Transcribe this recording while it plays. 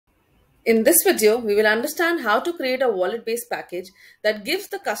In this video, we will understand how to create a wallet-based package that gives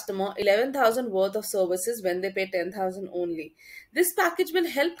the customer 11,000 worth of services when they pay 10,000 only. This package will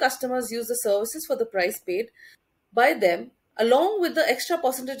help customers use the services for the price paid by them along with the extra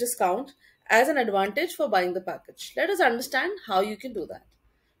percentage discount as an advantage for buying the package. Let us understand how you can do that.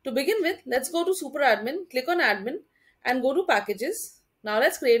 To begin with, let's go to Super Admin, click on Admin and go to Packages. Now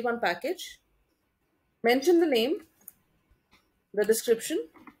let's create one package. Mention the name, the description,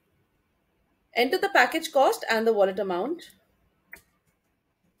 enter the package cost and the wallet amount.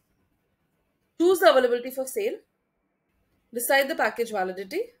 Choose the availability for sale. Decide the package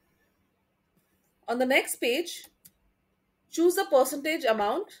validity. On the next page, choose the percentage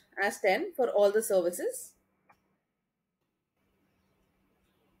amount as 10 for all the services.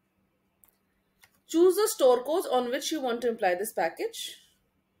 Choose the store codes on which you want to imply this package.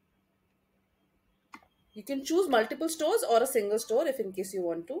 You can choose multiple stores or a single store if in case you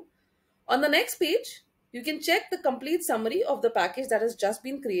want to. On the next page, you can check the complete summary of the package that has just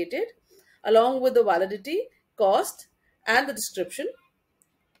been created along with the validity, cost, and the description.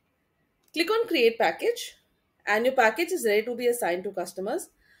 Click on Create Package and your package is ready to be assigned to customers.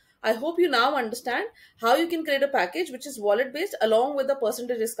 I hope you now understand how you can create a package which is wallet based along with the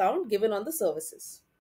percentage discount given on the services.